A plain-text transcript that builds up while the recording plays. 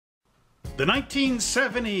The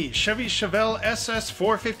 1970 Chevy Chevelle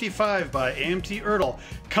SS455 by AMT ERTL,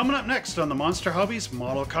 coming up next on the Monster Hobbies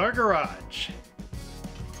Model Car Garage.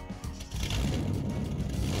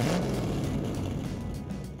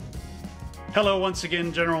 Hello once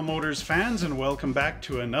again, General Motors fans, and welcome back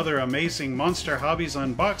to another amazing Monster Hobbies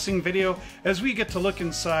unboxing video as we get to look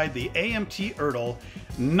inside the AMT ERTL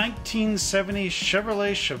 1970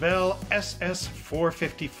 Chevrolet Chevelle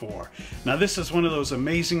SS454. Now this is one of those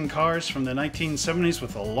amazing cars from the 1970s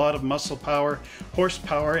with a lot of muscle power,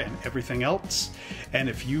 horsepower, and everything else. And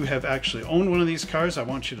if you have actually owned one of these cars, I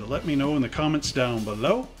want you to let me know in the comments down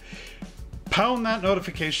below. Pound that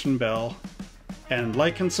notification bell and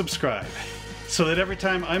like and subscribe, so that every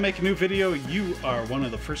time I make a new video, you are one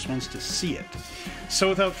of the first ones to see it. So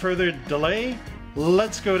without further delay,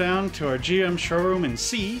 let's go down to our GM showroom and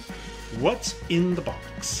see what's in the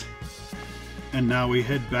box. And now we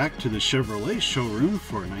head back to the Chevrolet showroom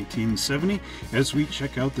for 1970 as we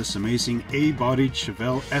check out this amazing A-bodied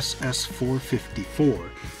Chevelle SS454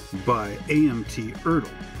 by AMT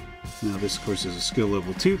ERTL. Now this of course is a skill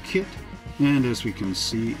level 2 kit, and as we can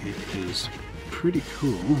see it is pretty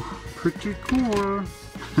cool. Pretty cool.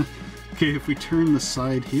 Okay, if we turn the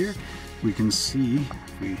side here, we can see,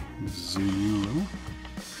 if we zoom in a little,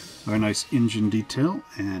 our nice engine detail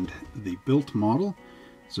and the built model.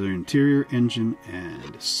 So interior, engine,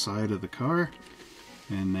 and side of the car.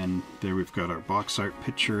 And then there we've got our box art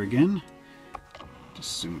picture again.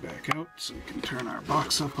 Just zoom back out so we can turn our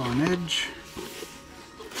box up on edge.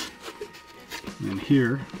 And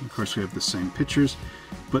here, of course, we have the same pictures,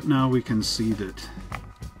 but now we can see that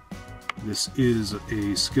this is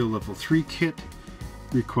a skill level 3 kit,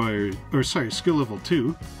 skill level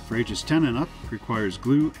 2 for ages 10 and up, requires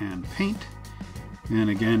glue and paint,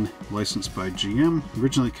 and again licensed by GM.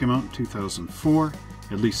 Originally came out in 2004,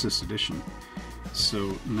 at least this edition.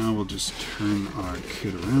 So now we'll just turn our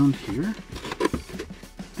kit around here,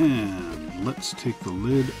 and let's take the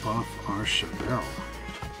lid off our Chevelle.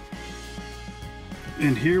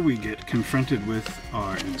 And here we get confronted with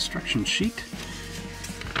our instruction sheet,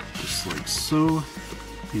 just like so.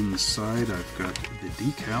 Inside I've got the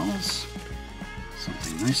decals,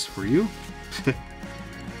 something nice for you.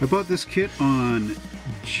 I bought this kit on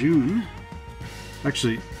June.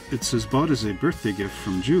 Actually, it says bought as a birthday gift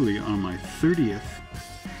from Julie on my 30th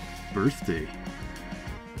birthday.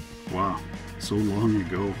 Wow, so long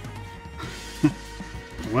ago.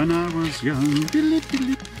 When I was young.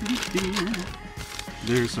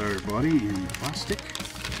 There's our body in plastic.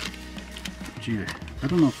 Gee, I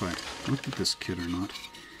don't know if I looked at this kit or not.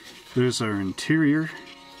 There's our interior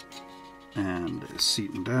and seat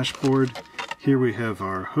and dashboard. Here we have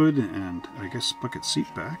our hood and I guess bucket seat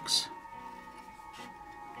backs.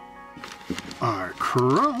 Our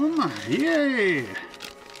chrome, yay!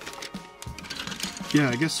 Yeah,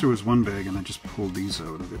 I guess there was one bag and I just pulled these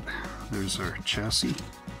out of it. There's our chassis.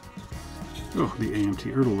 Oh, the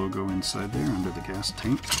AMT ERTL logo inside there under the gas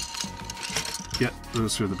tank. Yeah,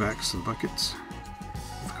 those are the backs of the buckets.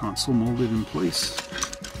 The console molded in place.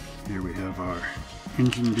 Here we have our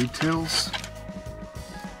engine details.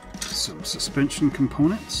 Some suspension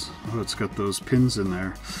components. Oh, it's got those pins in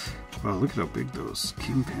there. Wow, look at how big those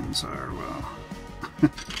kingpins are. Wow.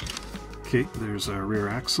 Okay, there's our rear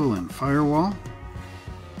axle and firewall.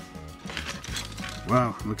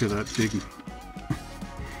 Wow, look at that big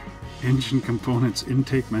engine components,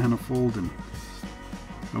 intake manifold, and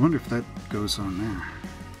I wonder if that goes on there.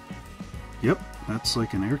 Yep, that's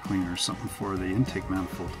like an air cleaner or something for the intake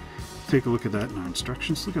manifold. Take a look at that in our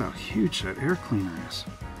instructions. Look at how huge that air cleaner is.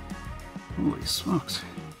 Holy smokes.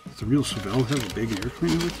 Does the real Chevelle have a big air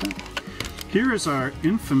cleaner like that? Here is our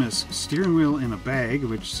infamous steering wheel in a bag,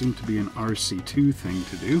 which seemed to be an RC2 thing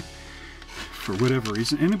to do for whatever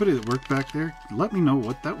reason. Anybody that worked back there, let me know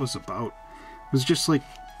what that was about. It was just like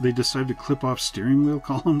they decided to clip off steering wheel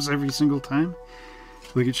columns every single time.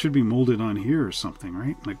 Like it should be molded on here or something,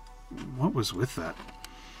 right? Like, what was with that?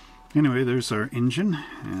 Anyway, there's our engine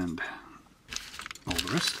and all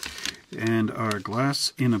the rest. And our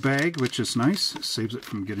glass in a bag, which is nice. Saves it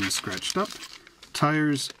from getting scratched up.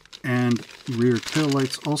 Tires and rear tail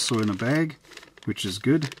lights also in a bag, which is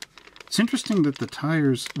good. It's interesting that the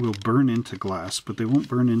tires will burn into glass, but they won't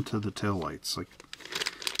burn into the tail lights. Like,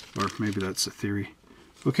 or maybe that's a theory.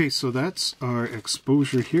 Okay, so that's our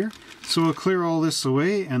exposure here. So we'll clear all this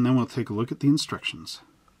away and then we'll take a look at the instructions.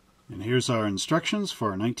 And here's our instructions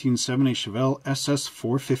for our 1970 Chevelle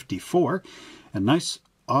SS454. A nice,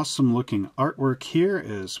 awesome looking artwork here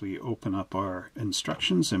as we open up our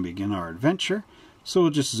instructions and begin our adventure. So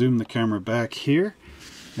we'll just zoom the camera back here.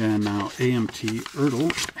 And now AMT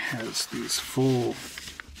ERTL has these full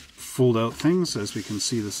fold out things. As we can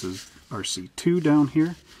see, this is RC2 down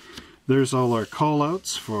here. There's all our call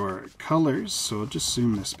outs for colors, so I'll just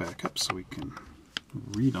zoom this back up so we can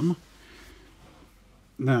read them.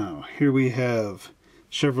 Now, here we have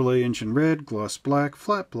Chevrolet engine red, gloss black,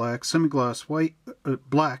 flat black, semi-gloss white,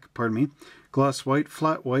 black, pardon me, gloss white,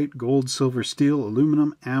 flat white, gold, silver, steel,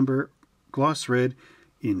 aluminum, amber, gloss red.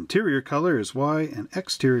 Interior color is Y and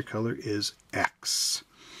exterior color is X.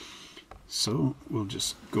 So we'll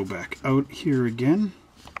just go back out here again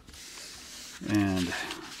and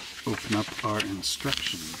open up our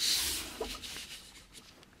instructions.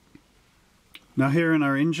 Now here in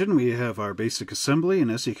our engine we have our basic assembly, and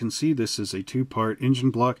as you can see this is a two-part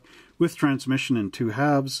engine block with transmission in two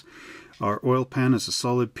halves. Our oil pan is a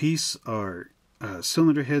solid piece, our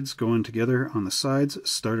cylinder heads going together on the sides,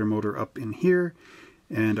 starter motor up in here,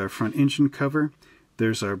 and our front engine cover.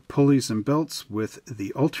 There's our pulleys and belts with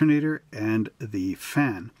the alternator and the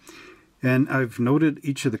fan. And I've noted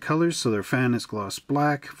each of the colors, so their fan is gloss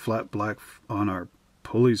black, flat black on our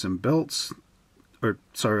pulleys and belts, or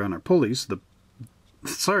sorry, on our pulleys,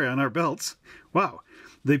 on our belts. Wow.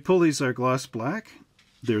 The pulleys are gloss black.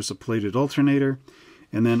 There's a plated alternator.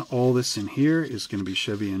 And then all this in here is going to be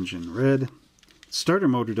Chevy engine red. Starter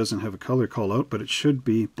motor doesn't have a color call out, but it should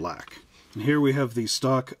be black. And here we have the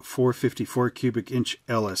stock 454 cubic inch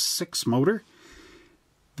LS6 motor.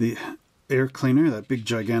 The air cleaner, that big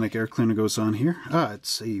gigantic air cleaner goes on here.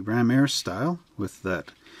 It's a Ram Air style with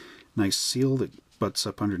that nice seal that butts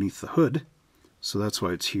up underneath the hood. So that's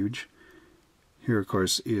why it's huge. Here, of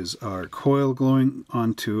course, is our coil going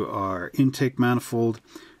onto our intake manifold.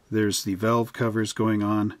 There's the valve covers going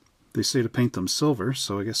on. They say to paint them silver,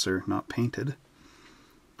 so I guess they're not painted.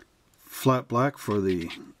 Flat black for the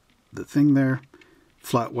thing there.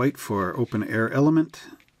 Flat white for our open air element.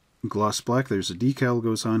 Gloss black, there's a decal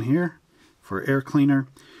goes on here for air cleaner.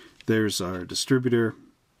 There's our distributor,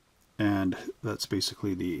 and that's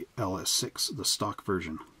basically the LS6, the stock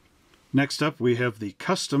version. Next up we have the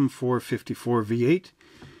custom 454 V8,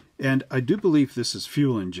 and I do believe this is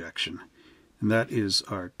fuel injection. And that is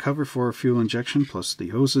our cover for fuel injection plus the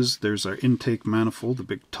hoses. There's our intake manifold, the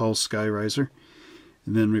big tall sky riser.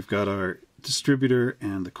 And then we've got our distributor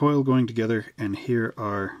and the coil going together, and here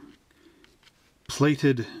are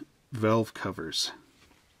plated valve covers.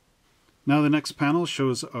 Now the next panel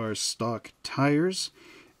shows our stock tires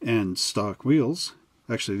and stock wheels.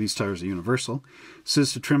 Actually, these tires are universal. It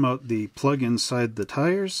says to trim out the plug inside the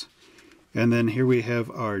tires. And then here we have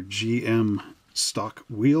our GM stock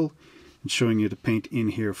wheel. It's showing you to paint in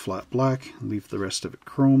here flat black, leave the rest of it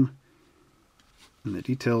chrome. And the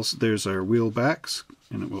details, there's our wheel backs,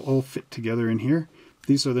 and it will all fit together in here.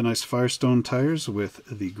 These are the nice Firestone tires with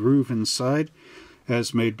the groove inside,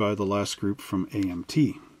 as made by the last group from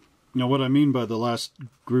AMT. Now what I mean by the last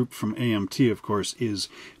group from AMT, of course, is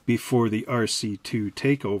before the RC2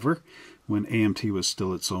 takeover, when AMT was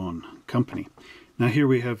still its own company. Now here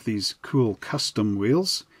we have these cool custom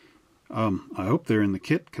wheels. I hope they're in the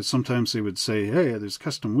kit, because sometimes they would say, hey, there's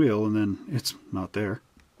custom wheel, and then it's not there.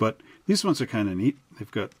 But these ones are kind of neat.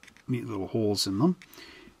 They've got neat little holes in them.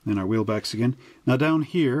 Then our wheel backs again. Now down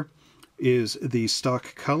here is the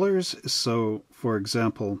stock colors. So, for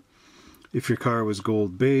example, if your car was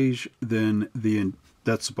gold beige, then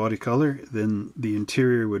that's the body color. Then the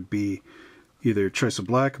interior would be either choice of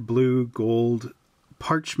black, blue, gold,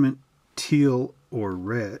 parchment, teal, or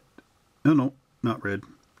red. No, not red.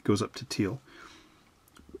 It goes up to teal.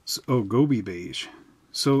 So, oh, goby beige.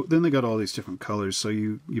 So then they got all these different colors. So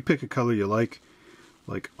you pick a color you like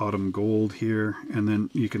autumn gold here, and then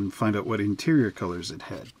you can find out what interior colors it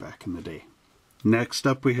had back in the day. Next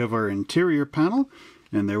up we have our interior panel,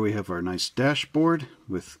 and there we have our nice dashboard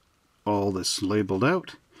with all this labeled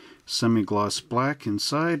out. Semi-gloss black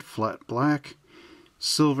inside, flat black,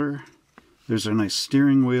 silver. There's our nice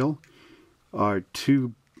steering wheel, our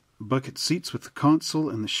two bucket seats with the console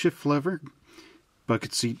and the shift lever,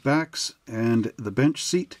 bucket seat backs, and the bench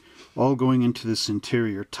seat, all going into this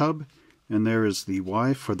interior tub. And there is the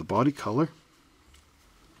Y for the body color.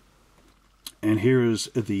 And here is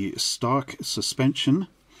the stock suspension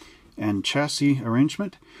and chassis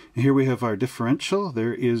arrangement. And here we have our differential.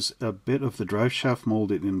 There is a bit of the drive shaft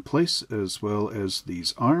molded in place, as well as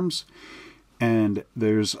these arms. And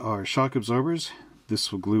there's our shock absorbers.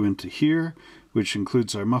 This will glue into here, which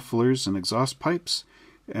includes our mufflers and exhaust pipes.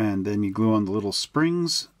 And then you glue on the little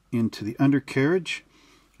springs into the undercarriage.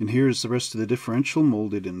 And here's the rest of the differential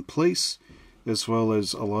molded in place, as well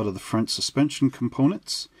as a lot of the front suspension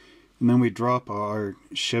components. And then we drop our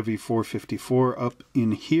Chevy 454 up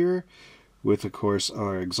in here with, of course,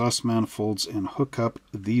 our exhaust manifolds, and hook up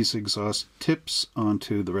these exhaust tips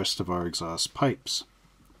onto the rest of our exhaust pipes.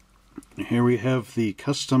 Here we have the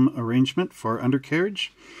custom arrangement for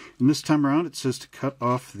undercarriage, and this time around it says to cut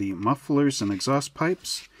off the mufflers and exhaust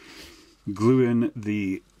pipes, glue in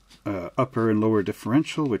the upper and lower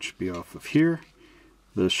differential, which would be off of here,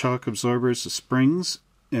 the shock absorbers, the springs,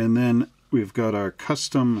 and then we've got our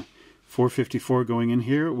custom 454 going in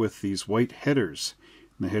here with these white headers.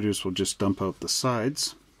 And the headers will just dump out the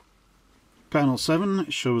sides. Panel 7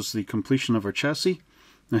 shows the completion of our chassis.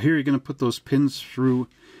 Now here you're going to put those pins through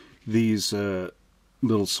these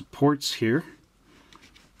little supports here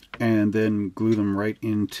and then glue them right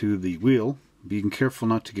into the wheel. Being careful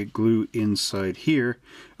not to get glue inside here,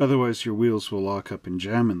 otherwise your wheels will lock up and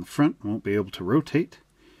jam in the front, won't be able to rotate.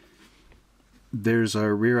 There's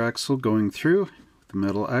our rear axle going through, the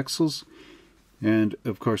metal axles, and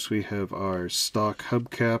of course we have our stock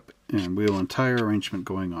hubcap and wheel and tire arrangement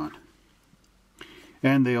going on.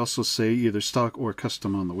 And they also say either stock or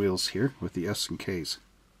custom on the wheels here with the S and Ks.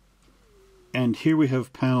 And here we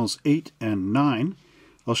have panels 8 and 9.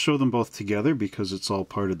 I'll show them both together because it's all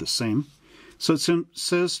part of the same. So it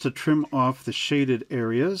says to trim off the shaded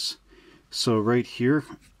areas. So right here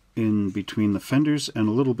in between the fenders and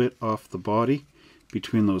a little bit off the body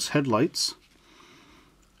between those headlights.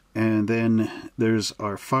 And then there's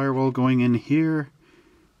our firewall going in here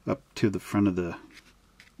up to the front of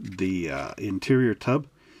the interior tub.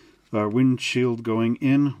 Our windshield going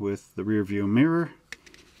in with the rear view mirror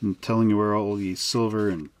and telling you where all the silver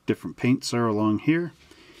and different paints are along here.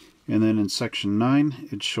 And then in section 9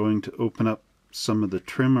 it's showing to open up some of the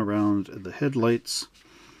trim around the headlights,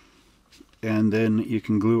 and then you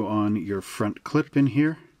can glue on your front clip in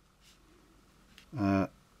here. Yeah,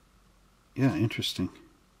 interesting.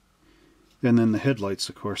 And then the headlights,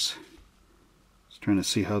 of course. Just trying to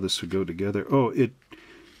see how this would go together. Oh,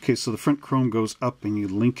 okay, so the front chrome goes up and you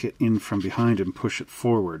link it in from behind and push it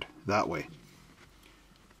forward that way.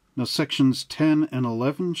 Now sections 10 and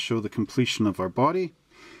 11 show the completion of our body.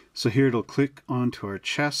 So here it'll click onto our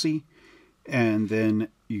chassis, and then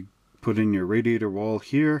you put in your radiator wall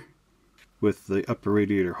here with the upper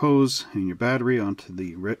radiator hose and your battery onto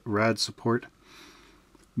the rad support.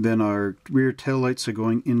 Then our rear tail lights are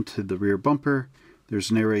going into the rear bumper.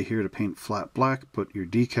 There's an area here to paint flat black, put your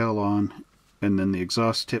decal on, and then the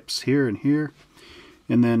exhaust tips here and here.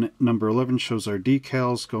 And then number 11 shows our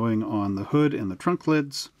decals going on the hood and the trunk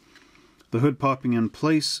lids, the hood popping in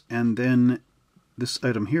place, and then this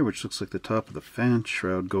item here, which looks like the top of the fan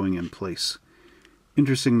shroud, going in place.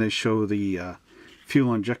 Interesting, they show the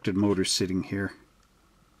fuel injected motor sitting here.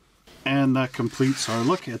 And that completes our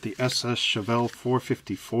look at the SS Chevelle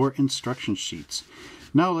 454 instruction sheets.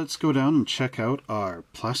 Now let's go down and check out our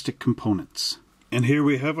plastic components. And here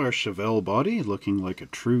we have our Chevelle body, looking like a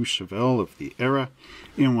true Chevelle of the era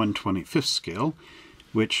in 1/25th scale,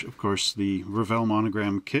 which of course the Revell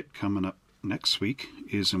monogram kit coming up next week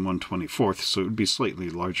is in 1/24th, so it would be slightly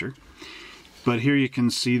larger. But here you can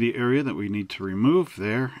see the area that we need to remove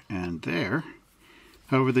there and there.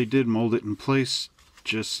 However, they did mold it in place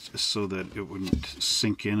just so that it wouldn't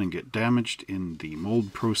sink in and get damaged in the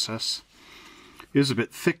mold process. It is a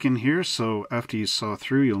bit thick in here, so after you saw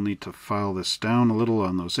through you'll need to file this down a little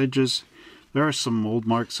on those edges. There are some mold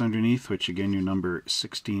marks underneath, which again your number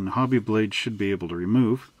 16 hobby blade should be able to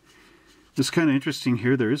remove. It's kind of interesting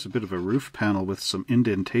here, there is a bit of a roof panel with some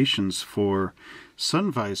indentations for sun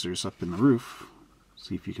visors up in the roof.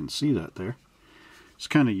 See if you can see that there. It's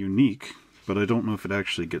kind of unique, but I don't know if it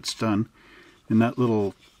actually gets done. And that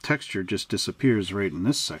little texture just disappears right in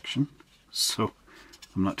this section, so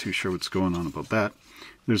I'm not too sure what's going on about that.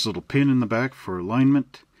 There's a little pin in the back for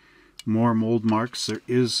alignment. More mold marks. There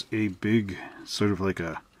is a big, sort of like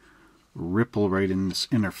a ripple right in this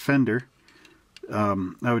inner fender.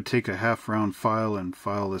 I would take a half round file and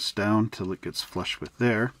file this down till it gets flush with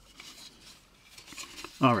there.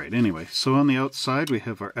 Alright, anyway, so on the outside we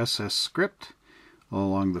have our SS script all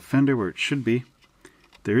along the fender where it should be.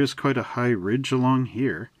 There is quite a high ridge along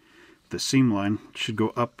here. The seam line should go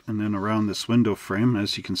up and then around this window frame.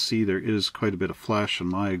 As you can see, there is quite a bit of flash in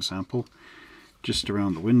my example. Just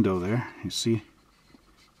around the window there, you see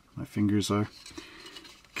my fingers are.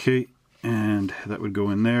 Okay, and that would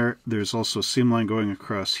go in there. There's also a seam line going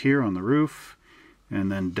across here on the roof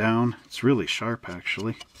and then down. It's really sharp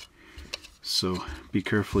actually, so be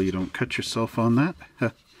careful you don't cut yourself on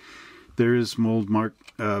that. There is mold mark,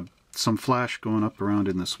 some flash going up around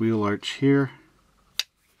in this wheel arch here.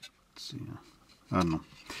 Let's see, I don't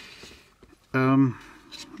know.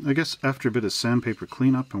 I guess after a bit of sandpaper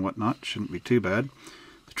cleanup and whatnot, shouldn't be too bad.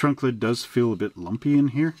 The trunk lid does feel a bit lumpy in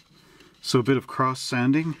here, So a bit of cross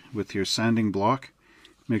sanding with your sanding block.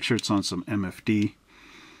 Make sure it's on some MFD.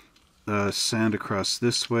 Sand across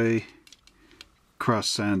this way, cross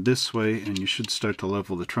sand this way, and you should start to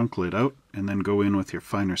level the trunk lid out, and then go in with your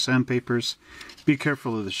finer sandpapers. Be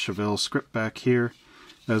careful of the Chevelle script back here,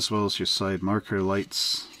 as well as your side marker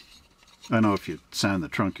lights. I know if you sand the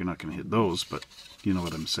trunk you're not going to hit those, but you know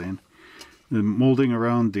what I'm saying. The molding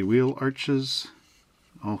around the wheel arches,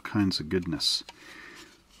 all kinds of goodness.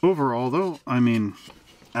 Overall though, I mean,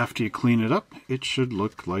 after you clean it up, it should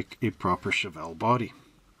look like a proper Chevelle body.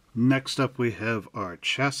 Next up we have our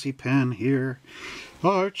chassis pan here.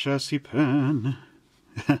 Our chassis pan.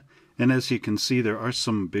 And as you can see, there are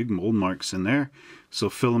some big mold marks in there. So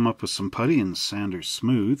fill them up with some putty and sand her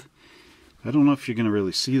smooth. I don't know if you're going to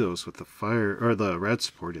really see those with the fire or the rad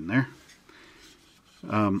support in there.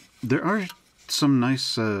 There are some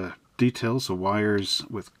nice details of wires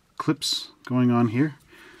with clips going on here.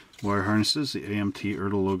 Wire harnesses, the AMT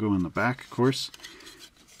ERTL logo in the back, of course.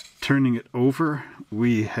 Turning it over,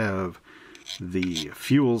 we have the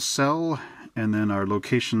fuel cell, and then our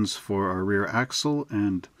locations for our rear axle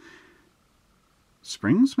and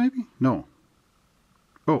springs, maybe? No.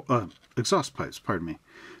 Oh, exhaust pipes, pardon me.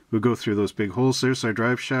 We'll go through those big holes. There's our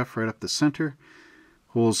drive shaft right up the center.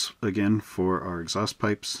 Holes, again, for our exhaust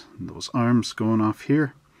pipes. And those arms going off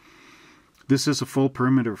here. This is a full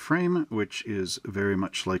perimeter frame, which is very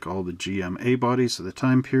much like all the GMA bodies of the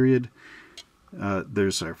time period.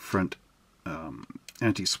 There's our front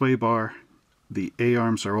anti-sway bar. The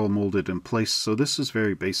A-arms are all molded in place, so this is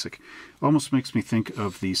very basic. Almost makes me think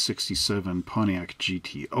of the 67 Pontiac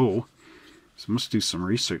GTO. So I must do some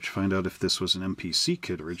research, find out if this was an MPC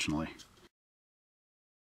kit originally.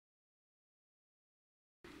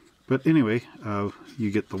 But anyway,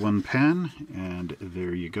 you get the one pan, and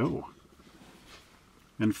there you go.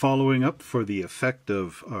 And following up for the effect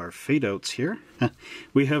of our fade-outs here,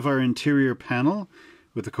 we have our interior panel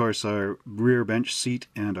with, of course, our rear bench seat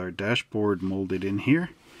and our dashboard molded in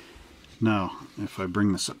here. Now, if I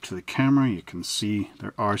bring this up to the camera, you can see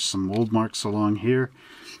there are some mold marks along here.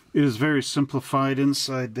 It is very simplified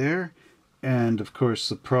inside there, and of course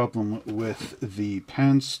the problem with the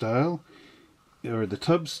pan style, or the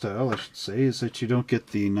tub style I should say, is that you don't get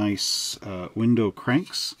the nice window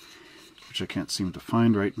cranks, which I can't seem to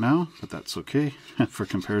find right now, but that's okay for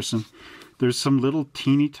comparison. There's some little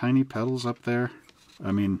teeny tiny pedals up there.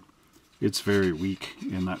 I mean, it's very weak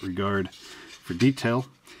in that regard for detail.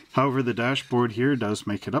 However, the dashboard here does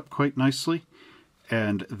make it up quite nicely,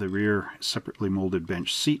 and the rear separately molded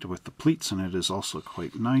bench seat with the pleats in it is also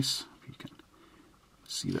quite nice. You can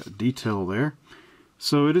see that detail there.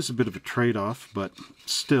 So it is a bit of a trade-off, but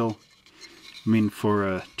still, I mean, for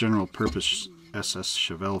a general purpose SS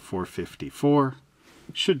Chevelle 454,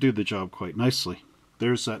 should do the job quite nicely.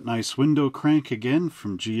 There's that nice window crank again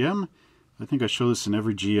from GM. I think I show this in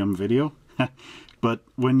every GM video. But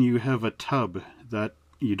when you have a tub, that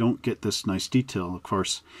you don't get this nice detail. Of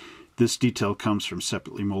course, this detail comes from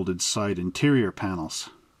separately molded side interior panels.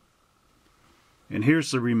 And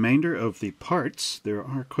here's the remainder of the parts. There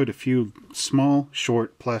are quite a few small,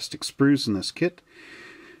 short plastic sprues in this kit.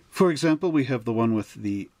 For example, we have the one with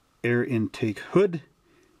the air intake hood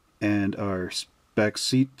and our back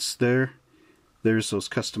seats there. There's those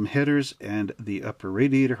custom headers and the upper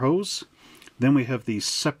radiator hose. Then we have the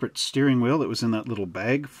separate steering wheel that was in that little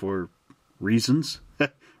bag for reasons.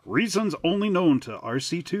 Reasons only known to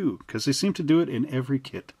RC2, because they seem to do it in every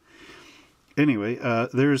kit. Anyway,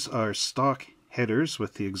 there's our stock headers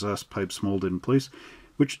with the exhaust pipes molded in place,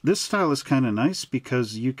 which this style is kind of nice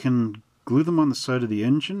because you can glue them on the side of the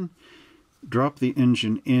engine, drop the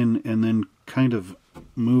engine in, and then kind of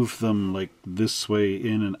move them like this way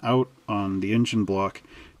in and out on the engine block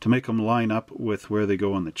to make them line up with where they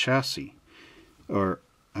go on the chassis, or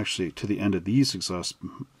actually to the end of these exhaust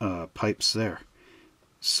pipes there.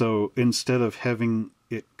 So instead of having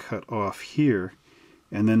it cut off here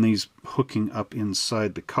and then these hooking up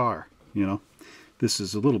inside the car, you know, this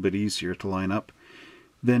is a little bit easier to line up.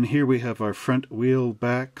 Then here we have our front wheel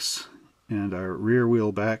backs and our rear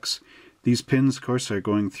wheel backs. These pins, of course, are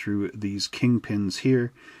going through these king pins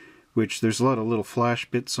here, which there's a lot of little flash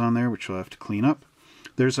bits on there, which we'll have to clean up.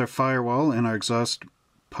 There's our firewall and our exhaust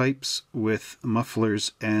pipes with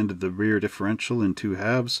mufflers and the rear differential in two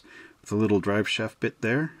halves, with a little drive shaft bit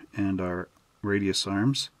there, and our radius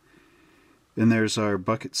arms. Then there's our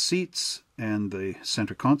bucket seats and the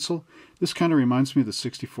center console. This kind of reminds me of the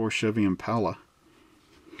 64 Chevy Impala.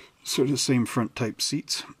 Sort of the same front type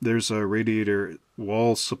seats. There's our radiator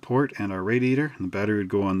wall support and our radiator, and the battery would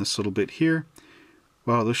go on this little bit here.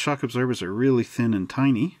 Wow, those shock absorbers are really thin and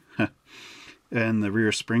tiny. and the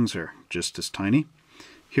rear springs are just as tiny.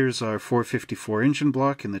 Here's our 454 engine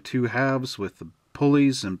block in the two halves with the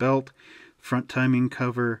pulleys and belt, front timing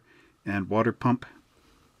cover, and water pump.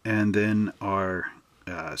 And then our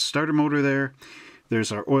starter motor there.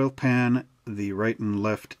 There's our oil pan, the right and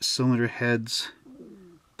left cylinder heads,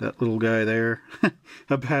 that little guy there,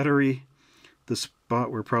 a battery, the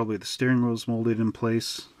spot where probably the steering wheel is molded in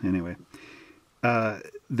place. Anyway,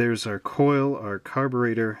 there's our coil, our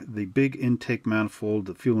carburetor, the big intake manifold,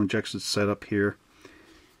 the fuel injection setup here.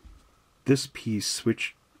 This piece,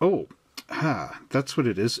 which, that's what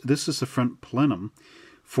it is. This is the front plenum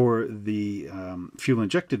for the fuel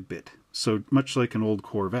injected bit. So much like an old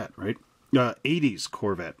Corvette, right? 80s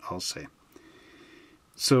Corvette, I'll say.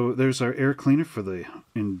 So there's our air cleaner for the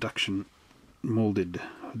induction molded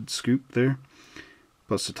hood scoop there,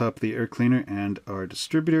 plus the top of the air cleaner and our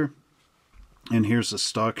distributor. And here's the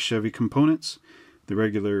stock Chevy components, the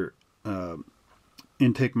regular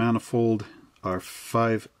intake manifold, our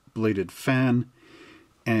 5-bladed fan,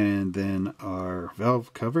 and then our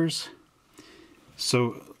valve covers.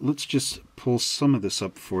 So let's just pull some of this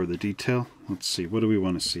up for the detail. Let's see, what do we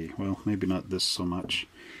want to see? Well, maybe not this so much.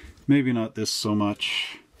 Maybe not this so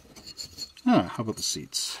much. How about the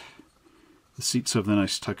seats? The seats have the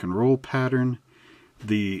nice tuck and roll pattern.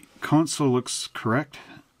 The console looks correct,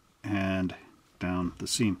 and down the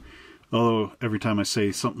seam. Although every time I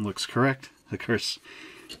say something looks correct, of course,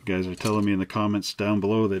 you guys are telling me in the comments down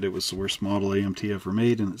below that it was the worst model AMT ever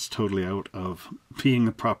made, and it's totally out of being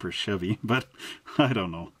a proper Chevy, but I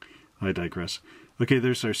don't know. I digress. Okay,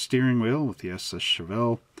 there's our steering wheel with the SS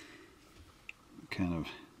Chevelle. Kind of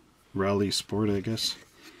rally sport, I guess.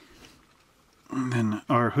 And then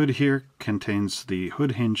our hood here contains the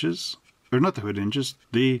hood hinges, or not the hood hinges,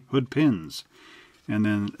 the hood pins. And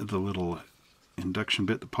then the little induction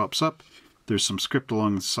bit that pops up. There's some script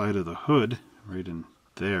along the side of the hood, right in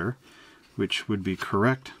there, which would be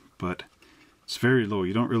correct, but it's very low.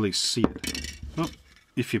 You don't really see it. Well,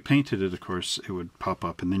 if you painted it, of course, it would pop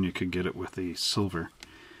up, and then you could get it with a silver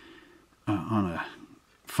on a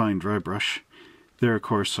fine dry brush. There, of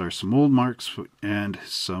course, are some mold marks and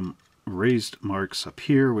some raised marks up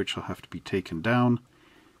here, which will have to be taken down.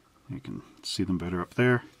 You can see them better up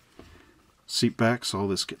there. Seat backs, all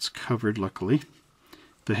this gets covered, luckily.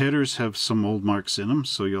 The headers have some mold marks in them,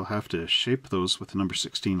 so you'll have to shape those with the number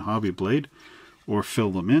 16 hobby blade or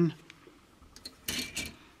fill them in.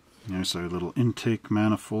 There's our little intake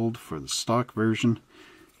manifold for the stock version.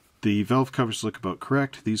 The valve covers look about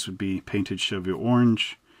correct. These would be painted Chevy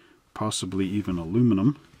orange, possibly even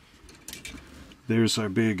aluminum. There's our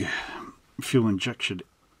big fuel injection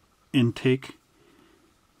intake.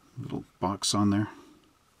 Little box on there.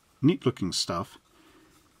 Neat looking stuff.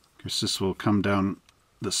 Of course, this will come down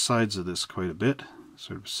the sides of this quite a bit,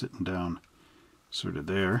 sort of sitting down sort of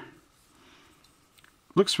there.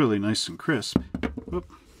 Looks really nice and crisp. Whoop.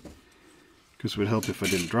 Because it would help if I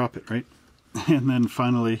didn't drop it, right? And then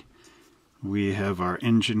finally we have our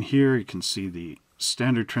engine here. You can see the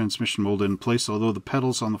standard transmission molded in place, although the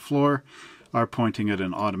pedals on the floor are pointing at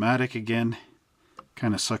an automatic again.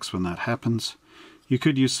 Kind of sucks when that happens. You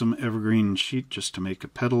could use some evergreen sheet just to make a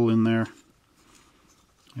pedal in there.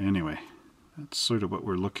 Anyway, that's sort of what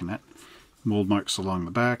we're looking at. Mold marks along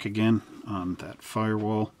the back again on that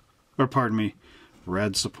firewall, or pardon me,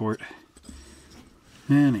 rad support.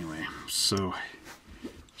 Anyway, so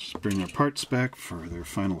just bring our parts back for their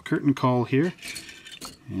final curtain call here,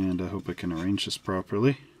 and I hope I can arrange this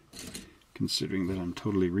properly, considering that I'm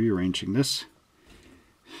totally rearranging this.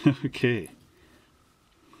 Okay.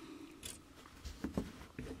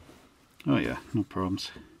 Oh yeah, no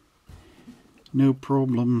problems. No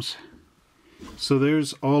problems. So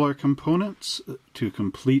there's all our components to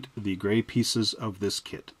complete the gray pieces of this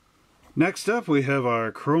kit. Next up we have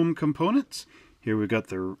our chrome components. Here we've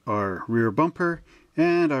got our rear bumper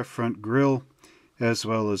and our front grille, as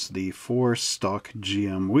well as the 4 stock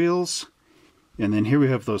GM wheels. And then here we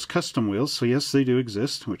have those custom wheels, so yes, they do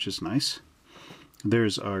exist, which is nice.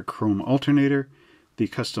 There's our chrome alternator, the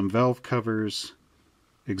custom valve covers,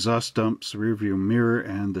 exhaust dumps, rear view mirror,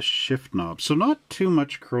 and the shift knob. So not too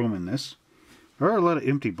much chrome in this. There are a lot of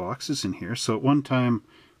empty boxes in here, so at one time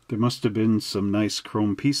there must have been some nice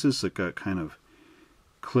chrome pieces that got kind of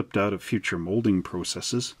clipped out of future molding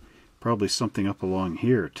processes. Probably something up along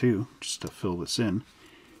here too, just to fill this in.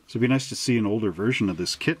 So it'd be nice to see an older version of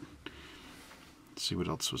this kit. Let's see what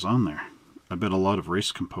else was on there. I bet a lot of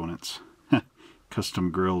race components.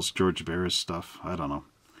 Custom grills, George Barris stuff, I don't know.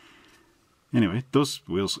 Anyway, those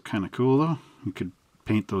wheels look kind of cool though. You could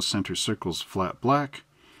paint those center circles flat black.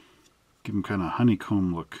 Give them kind of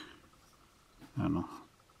honeycomb look. I don't know.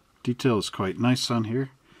 Detail is quite nice on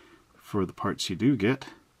here for the parts you do get.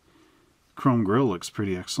 Chrome grille looks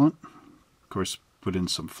pretty excellent. Of course, put in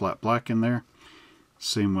some flat black in there.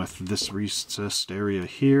 Same with this recessed area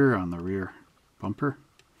here on the rear bumper,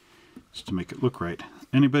 just to make it look right.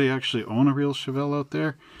 Anybody actually own a real Chevelle out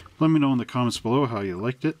there? Let me know in the comments below how you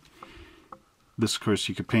liked it. This, of course,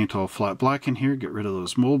 you could paint all flat black in here, get rid of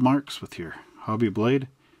those mold marks with your hobby blade.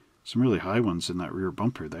 Some really high ones in that rear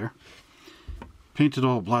bumper there. Paint it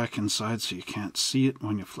all black inside so you can't see it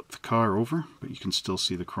when you flip the car over, but you can still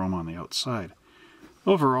see the chrome on the outside.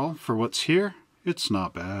 Overall, for what's here, it's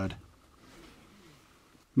not bad.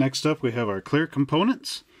 Next up we have our clear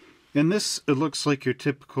components. In this, it looks like your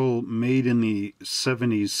typical made in the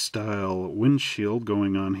 70s style windshield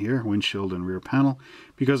going on here, windshield and rear panel,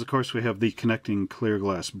 because of course we have the connecting clear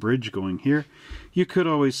glass bridge going here. You could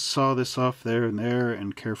always saw this off there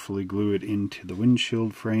and carefully glue it into the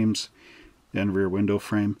windshield frames and rear window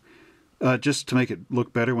frame, just to make it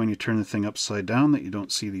look better when you turn the thing upside down, that you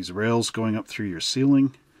don't see these rails going up through your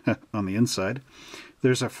ceiling on the inside.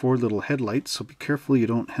 There's our 4 little headlights, so be careful you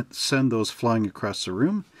don't send those flying across the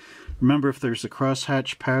room. Remember, if there's a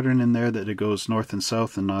crosshatch pattern in there, that it goes north and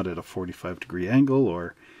south and not at a 45-degree angle,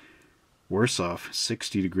 or worse off,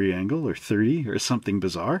 60-degree angle or 30 or something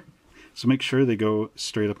bizarre. So make sure they go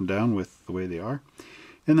straight up and down with the way they are.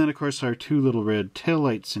 And then, of course, our 2 little red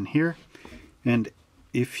taillights in here. And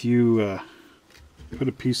if you put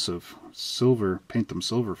a piece of silver, paint them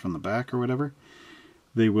silver from the back or whatever,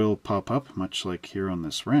 they will pop up, much like here on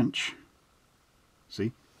this wrench.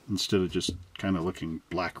 See? Instead of just kind of looking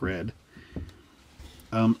black-red.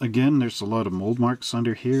 Again, there's a lot of mold marks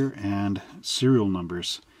under here and serial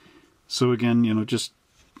numbers. So again, you know, just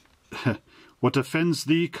what offends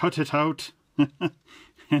thee, cut it out.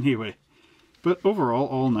 Anyway, but overall,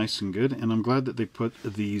 all nice and good, and I'm glad that they put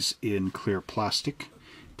these in clear plastic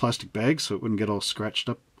bags so it wouldn't get all scratched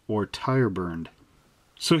up or tire burned.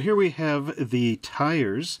 So here we have the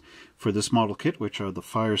tires for this model kit, which are the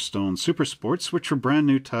Firestone Super Sports, which are brand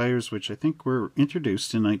new tires, which I think were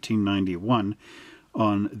introduced in 1991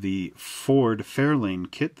 on the Ford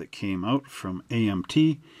Fairlane kit that came out from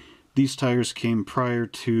AMT. These tires came prior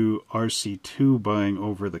to RC2 buying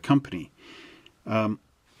over the company.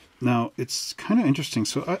 Now, it's kind of interesting.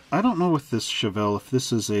 So I don't know with this Chevelle if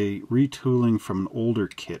this is a retooling from an older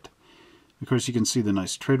kit. Of course, you can see the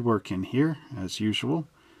nice tread work in here, as usual.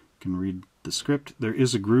 You can read the script. There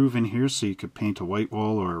is a groove in here, so you could paint a white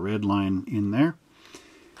wall or a red line in there.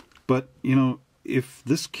 But, you know, if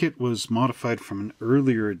this kit was modified from an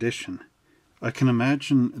earlier edition, I can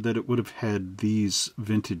imagine that it would have had these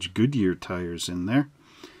vintage Goodyear tires in there,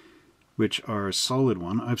 which are a solid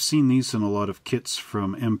one. I've seen these in a lot of kits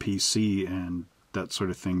from MPC and that sort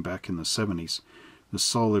of thing back in the 70s. The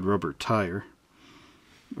solid rubber tire,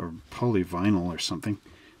 or polyvinyl or something.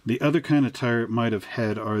 The other kind of tire it might have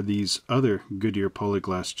had are these other Goodyear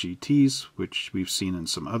Polyglass GTs, which we've seen in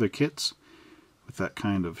some other kits with that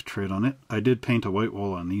kind of tread on it. I did paint a white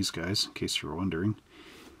wall on these guys, in case you were wondering.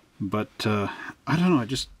 But I don't know,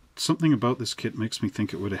 something about this kit makes me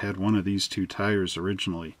think it would have had one of these 2 tires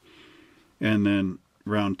originally. And then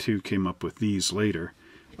round 2 came up with these later.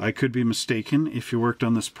 I could be mistaken if you worked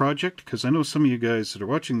on this project, because I know some of you guys that are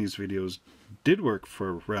watching these videos did work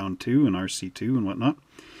for round 2 and RC2 and whatnot.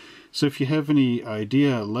 So if you have any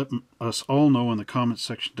idea, let us all know in the comments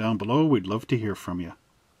section down below. We'd love to hear from you.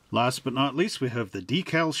 Last but not least, we have the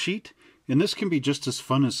decal sheet. And this can be just as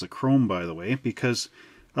fun as the chrome, by the way, because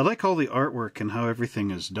I like all the artwork and how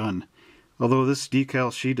everything is done. Although this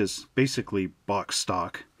decal sheet is basically box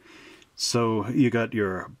stock. So you got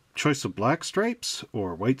your choice of black stripes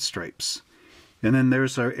or white stripes. And then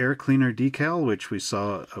there's our air cleaner decal, which we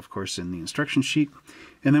saw, of course, in the instruction sheet.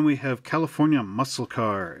 And then we have California Muscle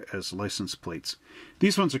Car as license plates.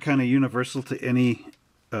 These ones are kind of universal to any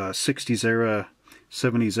 60s era,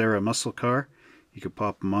 70s era muscle car. You could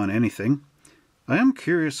pop them on anything. I am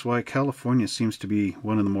curious why California seems to be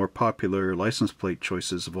one of the more popular license plate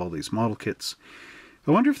choices of all these model kits.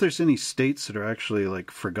 I wonder if there's any states that are actually like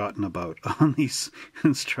forgotten about on these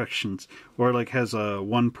instructions, or like has a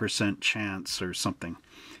 1% chance or something.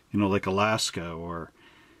 You know, like Alaska or,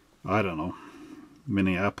 I don't know,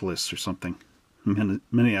 Minneapolis or something.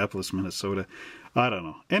 Minneapolis, Minnesota. I don't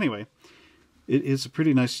know. Anyway, it is a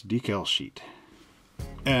pretty nice decal sheet.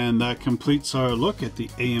 And that completes our look at the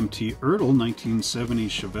AMT ERTL 1970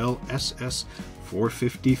 Chevelle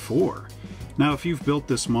SS454. Now, if you've built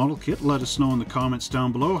this model kit, let us know in the comments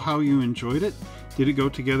down below how you enjoyed it. Did it go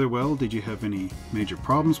together well? Did you have any major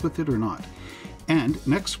problems with it or not? And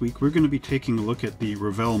next week, we're going to be taking a look at the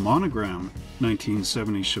Revell Monogram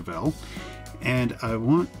 1970 Chevelle. And I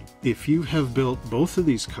want if you have built both of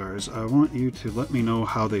these cars, I want you to let me know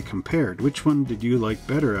how they compared. Which one did you like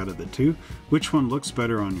better out of the two? Which one looks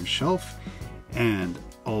better on your shelf? And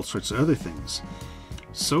all sorts of other things.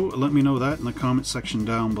 So let me know that in the comment section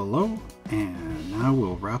down below, and now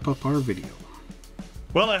we'll wrap up our video.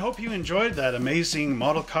 Well, I hope you enjoyed that amazing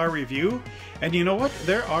model car review. And you know what?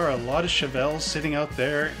 There are a lot of Chevelles sitting out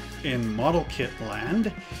there in model kit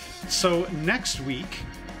land. So next week,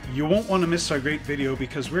 you won't want to miss our great video,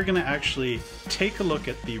 because we're going to actually take a look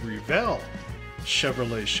at the Revell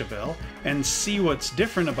Chevrolet Chevelle and see what's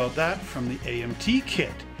different about that from the AMT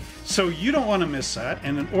kit. So you don't want to miss that,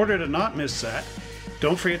 and in order to not miss that,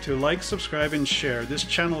 don't forget to like, subscribe, and share this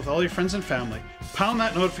channel with all your friends and family. Pound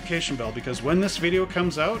that notification bell, because when this video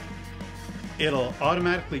comes out, it'll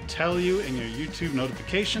automatically tell you in your YouTube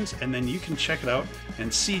notifications, and then you can check it out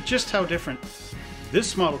and see just how different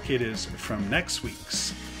this model kit is from next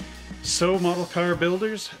week's. So model car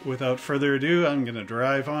builders, without further ado, I'm going to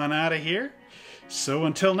drive on out of here. So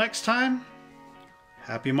until next time,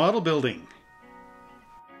 happy model building.